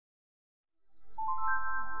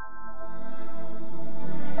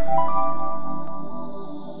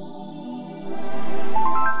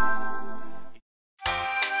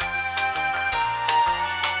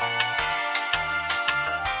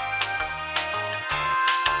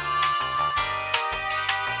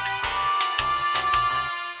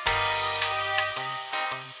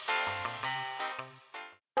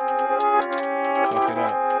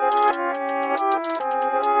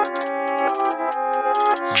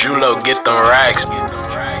Julo, get them racks.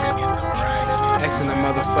 X in the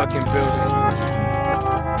motherfucking building.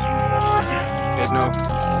 They know.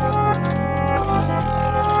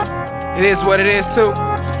 It is what it is too.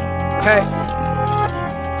 Hey.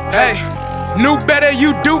 Hey. Knew better,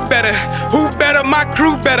 you do better. Who better? My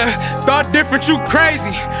crew better. Thought different, you crazy.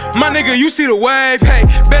 My nigga, you see the wave. Hey,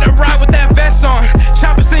 better ride with that vest on.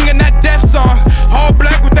 Chopper singing that death song. All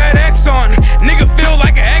black with that X on. Nigga feel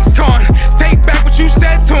like an ex-con. Take back what you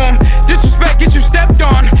said to him. Disrespect, get you stepped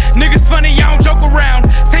on. Niggas funny, I don't joke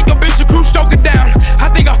around. Take a bitch, a crew, stroke it down.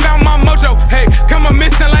 I think I found my mojo. Hey, come on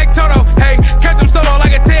missing like Toto. Hey, catch him solo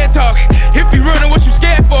like a TED Talk. If you running, what you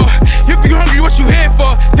scared for? If you hungry, what you here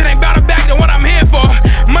for? Then ain't bout to back to what I'm here for.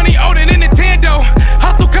 Money older than Nintendo.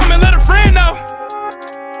 Hustle, come and let a friend know.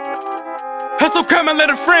 Hustle, come and let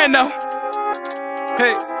a friend know.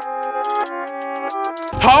 Hey.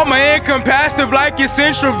 All my income passive like it's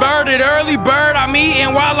introverted. Early bird, I'm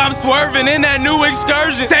eating while I'm swerving in that new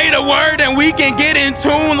excursion. Say the word and we can get in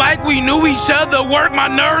tune like we knew each other. Work my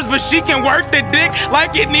nerves, but she can work the dick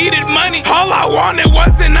like it needed money. All I wanted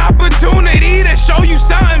was an opportunity to show you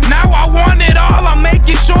something. Now I want it all, I'm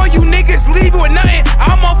making sure you niggas leave with nothing.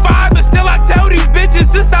 I'm on fire, but still I tell these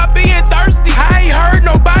bitches to stop being thirsty. I ain't heard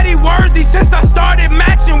nobody worthy since I started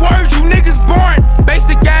matching words. You niggas boring.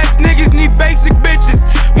 Basic ass niggas need basic bitches.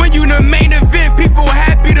 When you the main event, people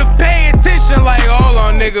happy to pay attention. Like, hold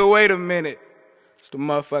on, nigga, wait a minute. It's the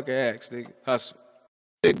motherfucker X, nigga. Hustle.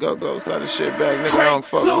 Shit, go, start the shit back, nigga. I don't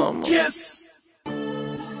fuck no more. X.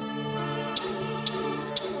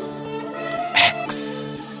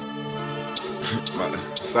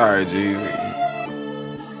 Sorry, Jeezy.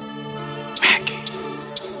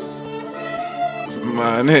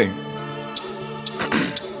 My nigga.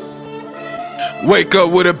 Wake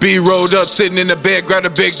up with a B rolled up, sitting in the bed, grab a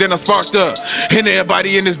big, then I sparked up. And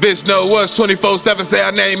everybody in this bitch know us. 24/7 say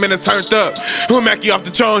our name and it's turned up. When Mackie off the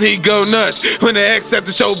throne, he go nuts. When the X at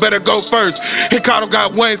the show, better go first. Ricardo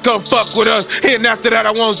got wings, come fuck with us. And after that,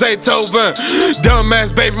 I want Zaytoven.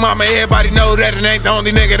 Dumbass baby mama, everybody know that it ain't the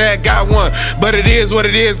only nigga that got one. But it is what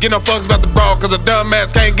it is, get no fucks about the brawl, cause a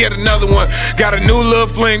dumbass can't get another one. Got a new little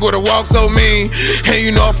fling with a walk so mean. And you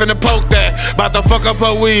know I'm finna poke that. About to fuck up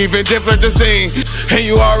her weave and different the scene. And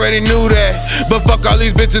you already knew that. But fuck all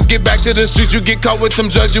these bitches, get back to the streets. You get caught with some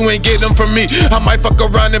drugs, you ain't get them from me. I might fuck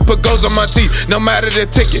around and put goals on my teeth. No matter the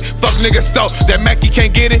ticket, fuck niggas stole. That Mackie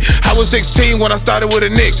can't get it. I was 16 when I started with a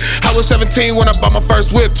nick. I was 17 when I bought my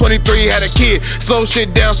first whip. 23 had a kid. Slow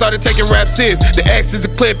shit down, started taking rap serious. The X is the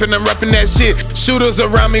clip and I'm repping that shit. Shooters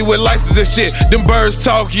around me with license and shit. Them birds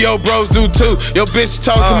talk, yo bros do too. Yo bitch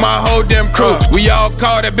talk to my whole damn crew. We all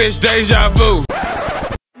call that bitch deja vu.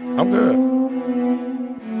 I'm good.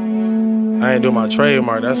 I ain't do my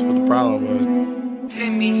trademark, that's what the problem was. It's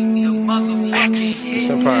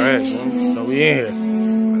Empire X, man. No, we in here.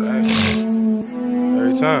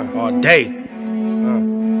 Every time, all day.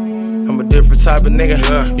 I'm a different type of nigga.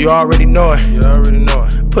 Yeah. You already know it. You already know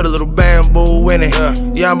it. Put a little bamboo in it.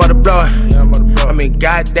 Yeah, I'm about to blow it. Yeah, I'm about to blow it. I mean,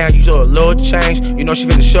 goddamn, you show a little change. You know she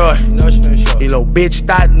finna show it. You know she finna show it. You little bitch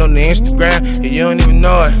starting on the Instagram, and you don't even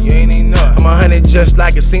know it. You ain't even know it. I'm 100 just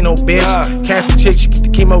like a casino bitch. Cancer chick, she get the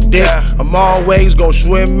chemo dick. I'm always gon'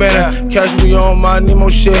 swim in it. Catch me on my Nemo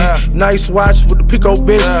shit. Nice watch with the Pico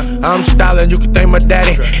bitch. I'm styling, you can thank my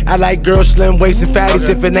daddy. I like girls, slim waist and fatties.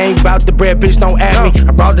 If it ain't about the bread, bitch, don't add me.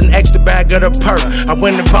 I brought an extra bag of the perk. I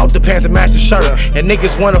went and bought the pants and matched the shirt. And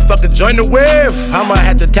niggas wanna fucking join the wave. I'ma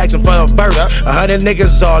have to tax them for a verse. 100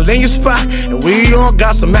 niggas all in your spot, and we all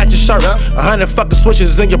got some matching shirts. 100 fucking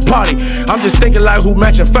switches in your party. I'm just thinking like who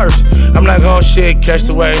matching first. I'm like, oh shit, catch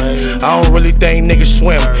the wave. I don't really think niggas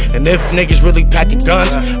swim. And if niggas really packing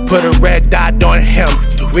guns, put a red dot on him.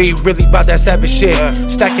 We really about that savage shit.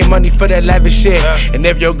 Stacking money for that lavish shit. And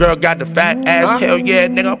if your girl got the fat ass, hell yeah,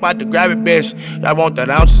 nigga, I'm about to grab it, bitch. I want that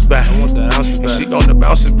ounces back. And she gonna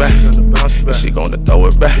bounce it back. And she gonna throw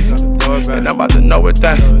it back. And I'm about to know it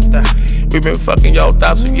that. We been fucking your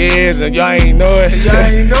thoughts for years and y'all ain't know it.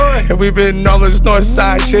 And we been all this north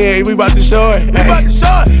side shit. We about to show it.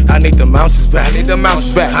 I need the ounces back. I need the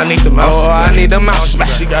ounces back. I need the ounces back. I need the ounces back.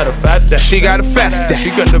 She got a fat that. She got a fat that.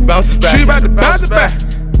 She got to bounce it back. She about to bounce it back.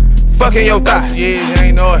 Fucking your thoughts for years, you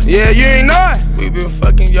ain't know it. Yeah, you ain't know it. We been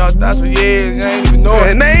fucking your thoughts for years, you ain't even know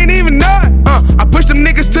it. And they ain't even know it. I push them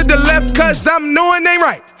niggas to the left cause I'm knowing they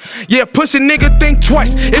right. Yeah, push a nigga, think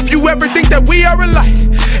twice if you ever think that we are alike.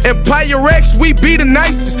 Empire X, we be the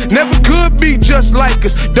nicest. Never could be just like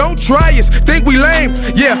us. Don't try us, think we lame.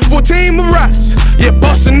 Yeah, 14 Marauders. Yeah,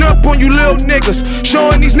 busting up on you little niggas.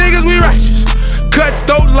 Showing these niggas we righteous.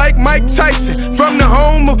 Cutthroat like Mike Tyson, from the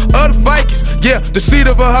home of the Vikings. Yeah, the seat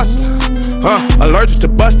of a hustler. Allergic to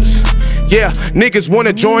busters. Yeah, niggas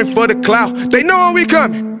wanna join for the clout. They know when we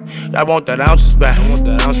coming. I want that ounces back.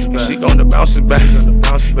 She gonna bounce it back.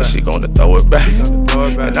 She gonna throw it back.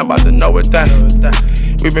 And I'm about to know it that.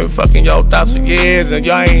 We been fucking your thoughts for years and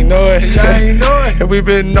y'all ain't know it. And we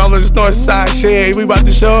been all this north side shit. We about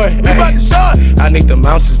to show it. I need them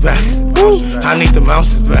ounces back. I need them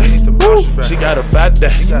ounces back. She got a fat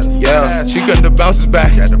day. Yeah, she got the bounces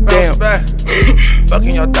back. Damn.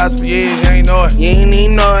 Fucking your thoughts for years, you ain't know it. You ain't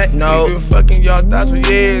even know it, no. We been fucking your thoughts for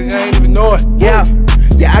years, you ain't even know it. Yeah.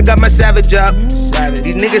 Yeah, I got my savage up.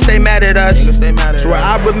 These niggas stay mad at us. Swear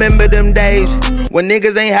I remember them days when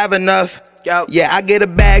niggas ain't have enough. Yeah, I get a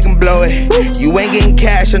bag and blow it. You ain't getting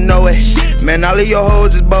cash, I know it. Man, all of your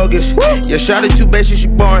hoes is bogus. Yeah, shot it too basic, she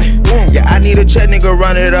boring. Yeah, I need a check, nigga,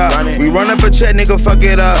 run it up. We run up a check, nigga, fuck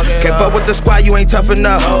it up. Can't fuck with the squad, you ain't tough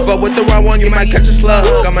enough. Fuck with the wrong one, you might catch a slug.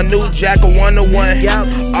 Got my new jack, a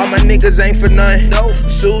 1-to-1. All my niggas ain't for none.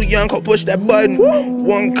 Sue Young, go push that button.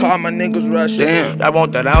 One car, my niggas rush. Damn, I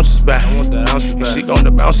want that ounces back. She gonna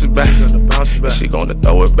bounce it back. She gonna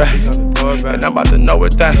throw it back. And I'm about to know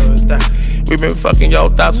it that. We been fucking your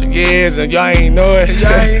thoughts for years and y'all ain't know it.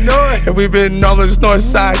 And we been all this north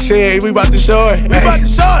side shit. We about to show it.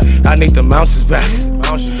 I need them ounces back.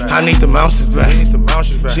 I need them ounces back.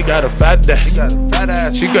 She got a fat day.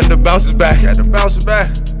 She got the bounces back.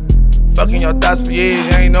 Fucking your thoughts for years,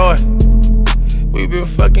 you ain't know it. We been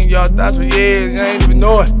fucking your thoughts for years, you ain't even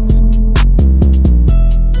know it.